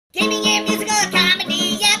for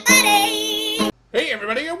comedy, yeah, buddy. Hey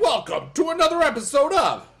everybody, and welcome to another episode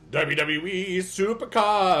of WWE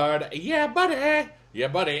Supercard. Yeah, buddy. Yeah,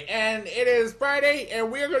 buddy. And it is Friday,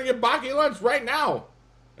 and we are going to get Bocky lunch right now.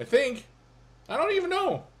 I think. I don't even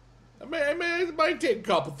know. It might take a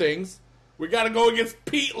couple things. We got to go against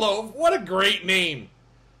Pete Loaf. What a great name.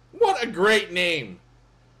 What a great name.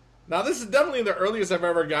 Now, this is definitely the earliest I've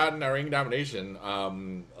ever gotten a ring domination.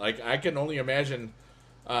 I can only imagine,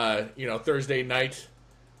 Thursday night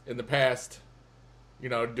in the past,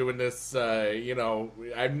 doing this,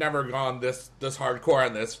 I've never gone this hardcore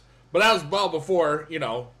on this. But that was well before,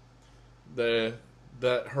 the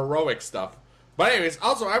heroic stuff. But anyways,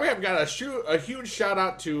 also, I have got a huge shout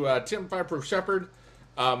out to Tim Fireproof Shepherd.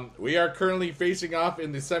 We are currently facing off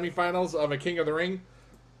in the semifinals of a King of the Ring.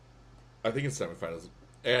 I think it's semifinals.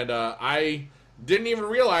 And I didn't even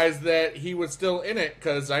realize that he was still in it,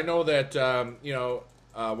 because I know that,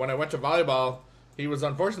 when I went to volleyball, he was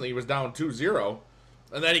down 2-0.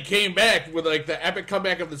 And then he came back with, like, the epic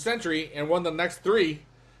comeback of the century and won the next three.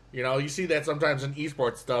 You see that sometimes in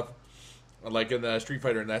esports stuff, like in the Street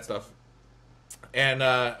Fighter and that stuff. And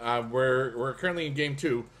we're currently in game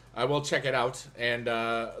 2. I will check it out. And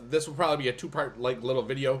this will probably be a 2-part, little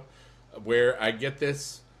video where I get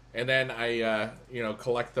this. And then I,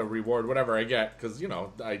 collect the reward, whatever I get. Because,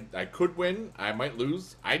 I could win. I might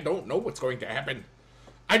lose. I don't know what's going to happen.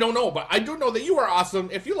 I don't know. But I do know that you are awesome.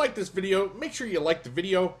 If you like this video, make sure you like the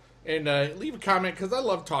video. And leave a comment. Because I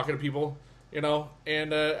love talking to people. And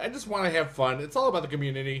I just want to have fun. It's all about the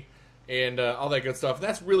community. And all that good stuff.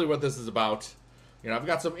 That's really what this is about. I've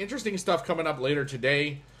got some interesting stuff coming up later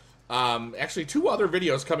today. Actually, 2 other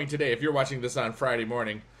videos coming today. If you're watching this on Friday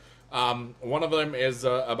morning. One of them is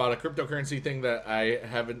about a cryptocurrency thing that I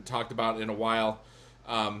haven't talked about in a while.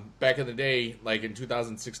 Back in the day, like in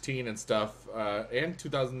 2016 and stuff, and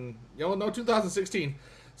 2016,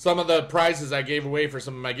 some of the prizes I gave away for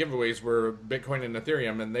some of my giveaways were Bitcoin and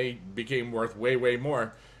Ethereum, and they became worth way, way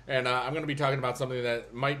more. And I'm going to be talking about something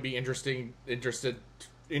that might be interesting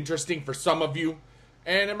for some of you,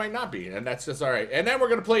 and it might not be, and that's just all right. And then we're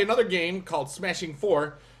going to play another game called Smashing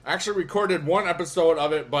 4. I actually recorded 1 episode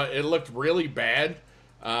of it, but it looked really bad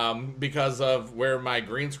because of where my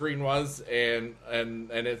green screen was, and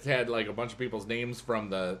it had like a bunch of people's names from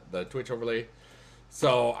the Twitch overlay.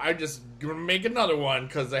 So I just gonna make another one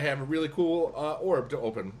because I have a really cool orb to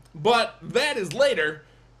open. But that is later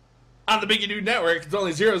on the bigedude network. It's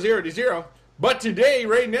only 00 But today,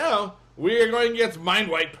 right now, we are going against Mind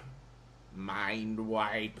Wipe. Mind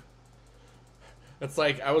Wipe. It's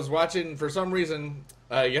like I was watching for some reason.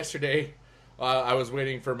 Yesterday, I was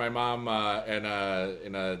waiting for my mom,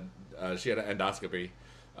 she had an endoscopy.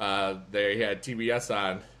 They had TBS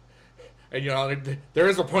on, and there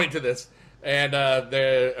is a point to this. And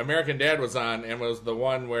the American Dad was on, and was the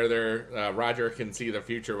one where Roger can see the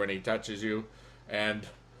future when he touches you, and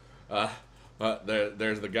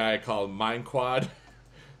there's the guy called Mind Quad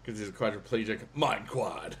because he's a quadriplegic. Mind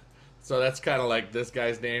Quad. So that's kind of like this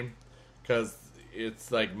guy's name, because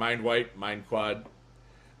it's like Mind Wipe, Mind Quad.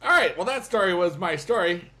 Alright, well that story was my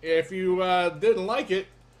story. If you didn't like it,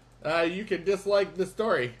 you can dislike the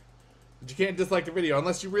story. But you can't dislike the video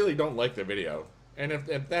unless you really don't like the video. And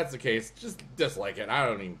if that's the case, just dislike it. I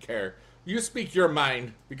don't even care. You speak your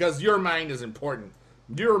mind, because your mind is important.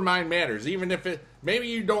 Your mind matters, even if maybe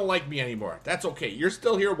you don't like me anymore. That's okay. You're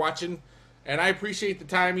still here watching, and I appreciate the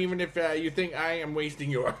time, even if you think I am wasting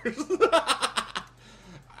yours.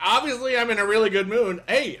 Obviously, I'm in a really good mood.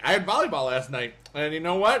 Hey, I had volleyball last night, and you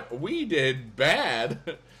know what? We did bad,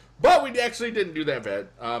 but we actually didn't do that bad.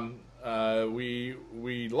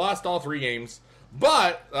 We lost all 3 games,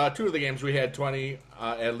 but 2 of the games we had 20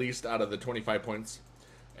 at least out of the 25 points,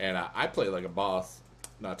 and I played like a boss.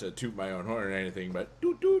 Not to toot my own horn or anything, but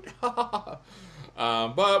doot doot.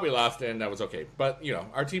 But we lost, and that was okay. But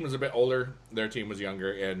our team was a bit older, their team was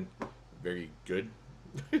younger, and very good.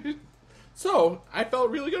 So, I felt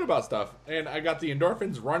really good about stuff, and I got the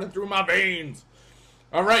endorphins running through my veins.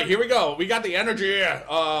 All right, here we go. We got the energy.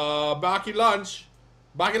 Bocky lunch.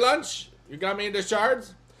 Bocky lunch, you got me into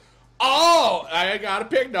shards? Oh, I got a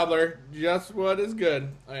pig doubler. Just what is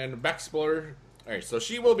good. And a back explorer. All right, so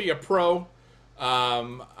she will be a pro.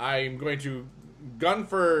 I'm going to gun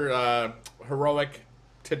for heroic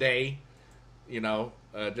today,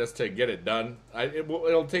 just to get it done.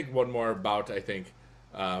 It'll take 1 more bout, I think.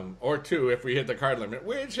 Or 2 if we hit the card limit,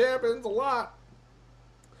 which happens a lot.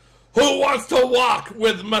 Who wants to walk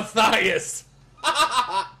with Matthias?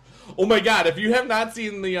 Oh my god, if you have not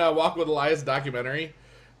seen the Walk with Elias documentary,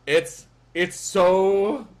 it's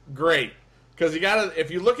so great. Because you gotta,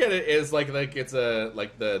 if you look at it as like it's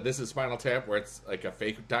a This Is Spinal Tap, where it's like a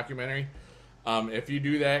fake documentary. If you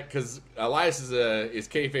do that, because Elias is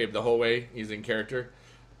kayfabe the whole way, he's in character.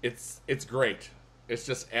 It's great. It's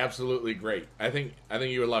just absolutely great. I think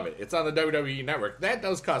you would love it. It's on the WWE Network. That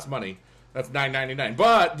does cost money. That's $9.99.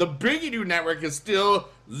 But the bigedude Network is still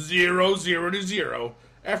 0 to 0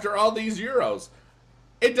 after all these euros.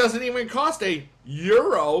 It doesn't even cost a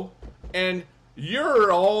euro, and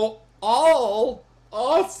you're all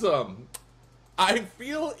awesome. I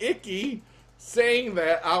feel icky saying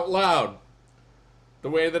that out loud. The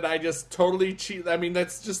way that I just totally cheat. I mean,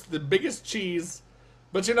 that's just the biggest cheese.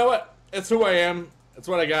 But you know what? It's who I am. It's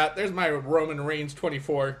what I got. There's my Roman Reigns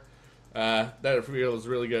 24. That feels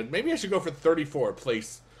really good. Maybe I should go for 34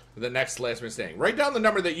 place the next last man standing. Write down the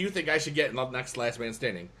number that you think I should get in the next last man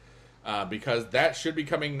standing. Because that should be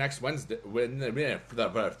coming next Wednesday,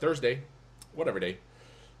 Thursday, whatever day.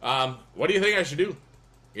 What do you think I should do?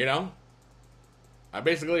 You know? I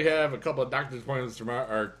basically have a couple of doctor's appointments tomorrow,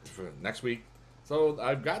 or next week. So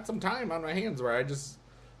I've got some time on my hands where I just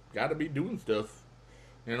got to be doing stuff,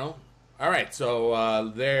 you know? All right,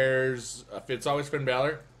 so there's It's Always Finn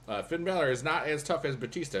Balor. Finn Balor is not as tough as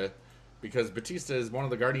Batista because Batista is one of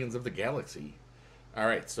the Guardians of the Galaxy. All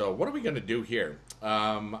right, so what are we going to do here?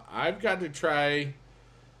 I've got to try...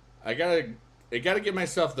 I got to give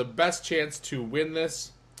myself the best chance to win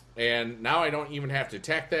this, and now I don't even have to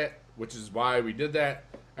attack that, which is why we did that,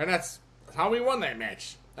 and that's how we won that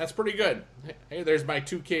match. That's pretty good. Hey, there's my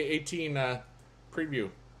 2K18 preview.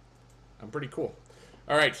 I'm pretty cool.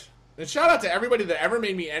 All right. And shout out to everybody that ever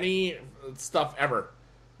made me any stuff ever.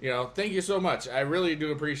 You know, thank you so much. I really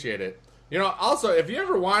do appreciate it. You know, also, if you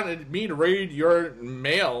ever wanted me to read your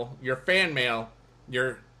mail, your fan mail,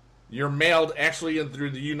 your mailed actually in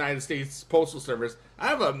through the United States Postal Service, I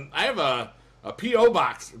have a P.O.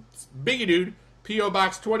 box. It's bigedude, P.O.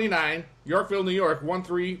 Box 29, Yorkville, New York,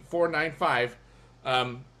 13495.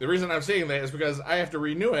 The reason I'm saying that is because I have to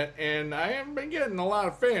renew it, and I haven't been getting a lot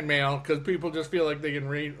of fan mail because people just feel like they can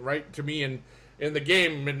write to me in the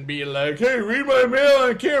game and be like, hey, read my mail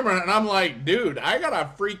on camera. And I'm like, dude, I got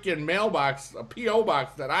a freaking mailbox, a P.O.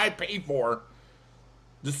 box that I pay for.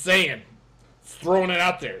 Just saying. Just throwing it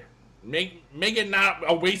out there. Make it not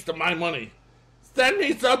a waste of my money. Send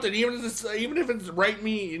me something, even if it's write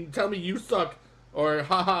me and tell me you suck, or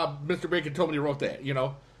haha, Mr. Bacon told me you wrote that, you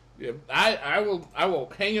know. I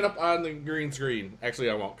will hang it up on the green screen. Actually,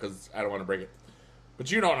 I won't because I don't want to break it.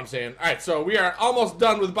 But you know what I'm saying. All right, so we are almost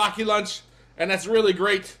done with Bocky lunch, and that's really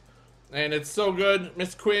great, and it's so good,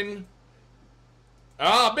 Miss Quinn.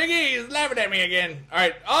 Oh, Big E is laughing at me again. All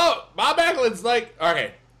right. Oh, Bob Backlund's like,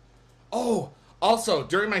 okay. Oh, also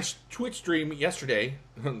during my Twitch stream yesterday,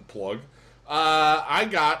 plug, I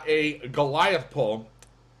got a Goliath pull,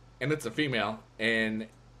 and it's a female, and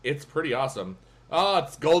it's pretty awesome. Oh,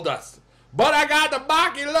 it's gold dust. But I got the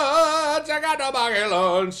Bocky lunch. I got the Bocky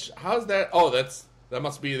lunch. How's that? Oh, that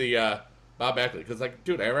must be the Bob Backlund. Because, like,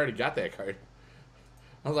 dude, I already got that card.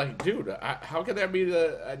 I was like, dude, how could that be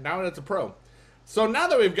now that it's a pro? So now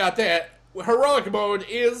that we've got that, heroic mode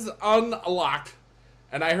is unlocked.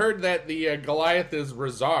 And I heard that the Goliath is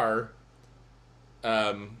Razar.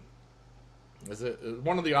 Is it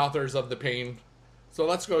one of the authors of The Pain? So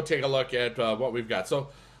let's go take a look at what we've got. So,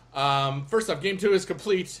 first off, game 2 is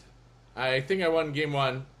complete. I think I won game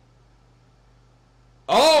 1.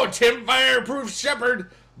 Oh, Tim Fireproof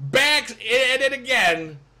Shepherd back at it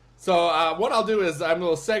again. So what I'll do is I'm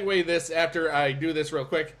going to segue this after I do this real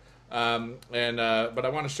quick. But I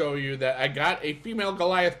want to show you that I got a female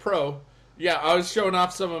Goliath Pro. Yeah, I was showing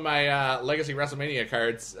off some of my Legacy WrestleMania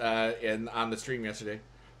cards on the stream yesterday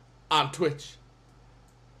on Twitch.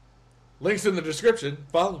 Links in the description.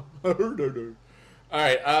 Follow. All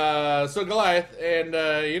right, so Goliath, and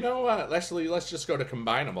you know what? Actually, let's just go to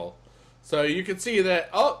combinable. So you can see that,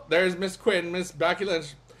 oh, there's Miss Quinn, Miss Bocky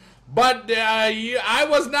Lynch. But I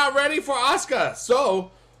was not ready for Asuka.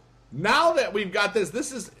 So now that we've got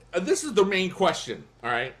this is the main question, all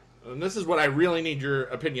right? And this is what I really need your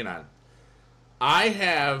opinion on. I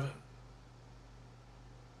have,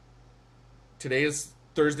 today is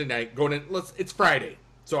Thursday night, it's Friday.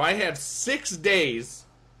 So I have 6 days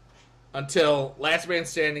until Last Man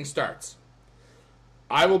Standing starts.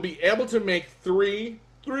 I will be able to make three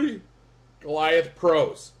Goliath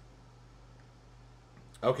Pros.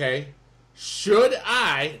 Okay? Should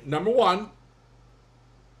I, number one,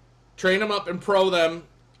 train them up and pro them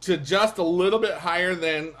to just a little bit higher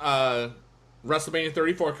than WrestleMania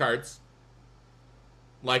 34 cards?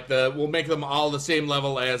 Like we'll make them all the same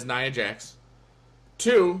level as Nia Jax.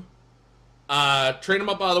 2, Train them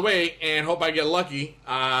up out of the way and hope I get lucky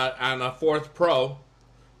on a 4th pro.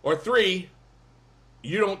 Or 3,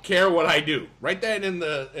 you don't care what I do. Write that in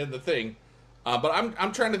the thing. But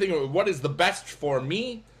I'm trying to think of what is the best for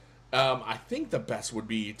me. I think the best would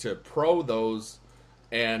be to pro those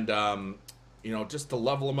and, you know, just to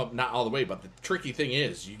level them up, not all the way. But the tricky thing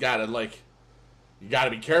is you gotta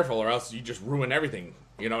be careful or else you just ruin everything.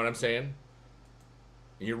 You know what I'm saying?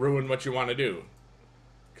 You ruin what you want to do.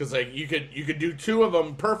 Because, like, you could do 2 of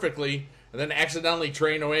them perfectly and then accidentally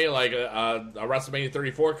train away, like, a WrestleMania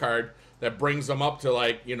 34 card that brings them up to,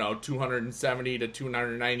 like, you know, 270 to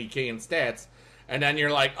 290K in stats. And then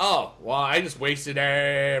you're like, oh, well, I just wasted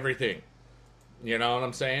everything. You know what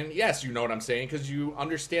I'm saying? Yes, you know what I'm saying, because you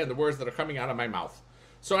understand the words that are coming out of my mouth.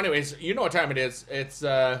 So, anyways, you know what time it is. It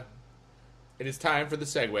is time for the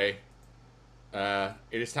segue. It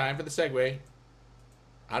is time for the segue.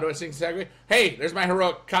 How do I sing segue? Hey, there's my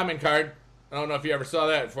heroic comment card. I don't know if you ever saw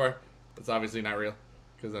that before. It's obviously not real,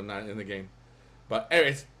 because I'm not in the game. But,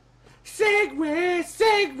 anyways. Segue,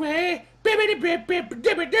 segue.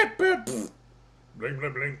 Bling,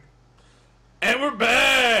 bling, bling. And we're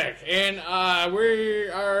back. And we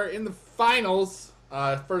are in the finals.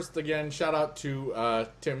 First, again, shout out to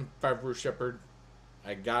Tim Favreau Shepard.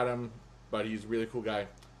 I got him, but he's a really cool guy.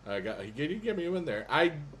 He did get me a win there.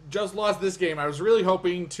 I just lost this game. I was really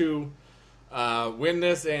hoping to win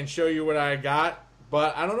this and show you what I got,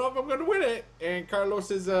 but I don't know if I'm going to win it. And Carlos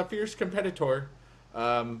is a fierce competitor.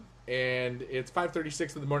 And it's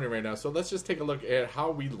 5:36 in the morning right now, so let's just take a look at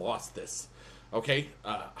how we lost this. Okay,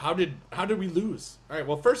 how did we lose? All right,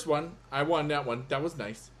 well, first one, I won that one. That was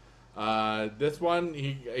nice. This one,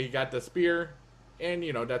 he got the spear, and,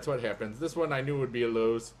 you know, that's what happens. This one I knew would be a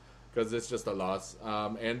lose, because it's just a loss.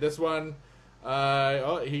 And this one,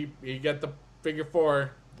 he got the figure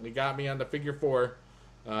 4. He got me on the figure 4.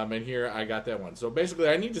 And here I got that one. So basically,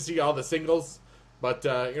 I need to see all the singles. But,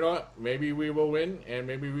 you know what? Maybe we will win, and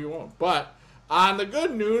maybe we won't. But the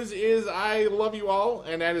good news is I love you all,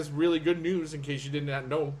 and that is really good news in case you did not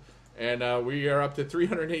know. And we are up to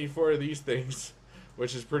 384 of these things,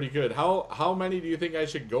 which is pretty good. How many do you think I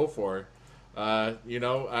should go for? You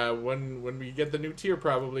know, when we get the new tier,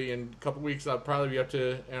 probably in a couple weeks, I'll probably be up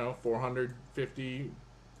to, you know, 450,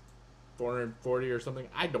 440 or something.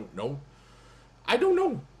 I don't know.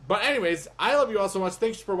 But anyways, I love you all so much.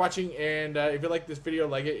 Thanks for watching. And if you liked this video,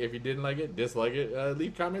 like it. If you didn't like it, dislike it.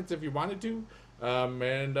 Leave comments if you wanted to.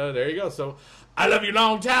 And there you go. So I love you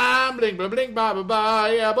long time. Blink, blink, blink, bye, bye,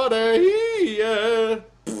 bye. Yeah, buddy. Yeah.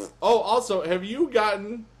 Oh, also, have you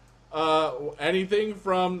gotten anything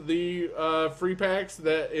from the free packs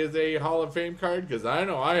that is a Hall of Fame card? Because I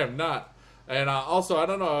know I have not. And also, I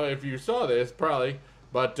don't know if you saw this, probably,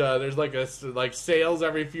 but there's like sales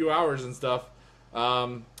every few hours and stuff.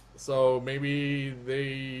 So maybe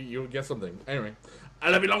you'll get something. Anyway,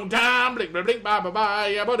 I love you long time. Blink, blink, blink, bye, bye, bye.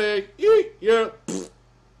 Yeah, buddy. Yeah.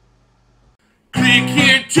 Click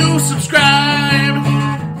here to subscribe.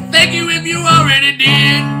 Thank you if you already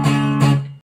did.